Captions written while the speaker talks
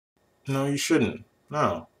No, you shouldn't.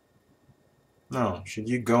 No. No. Should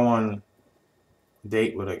you go on a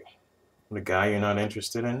date with a guy you're not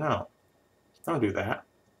interested in? No. Don't do that.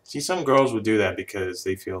 See, some girls would do that because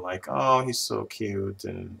they feel like, oh, he's so cute,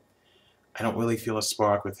 and I don't really feel a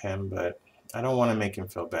spark with him, but I don't want to make him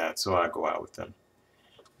feel bad, so I go out with him.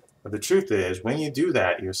 But the truth is, when you do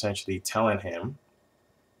that, you're essentially telling him,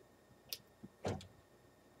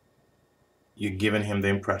 you're giving him the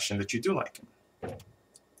impression that you do like him.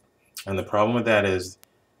 And the problem with that is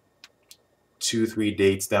 2, 3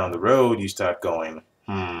 dates down the road, you start going,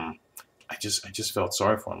 I just felt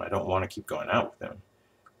sorry for him. I don't want to keep going out with him.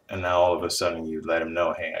 And now all of a sudden you let him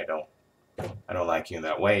know, hey, I don't like you in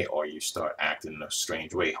that way, or you start acting in a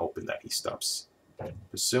strange way, hoping that he stops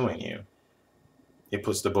pursuing you. It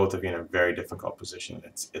puts the both of you in a very difficult position.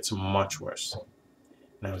 It's much worse.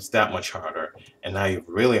 Now it's that much harder, and now you've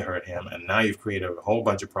really hurt him, and now you've created a whole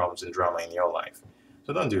bunch of problems and drama in your life.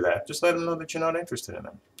 So don't do that. Just let him know that you're not interested in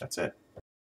him. That's it.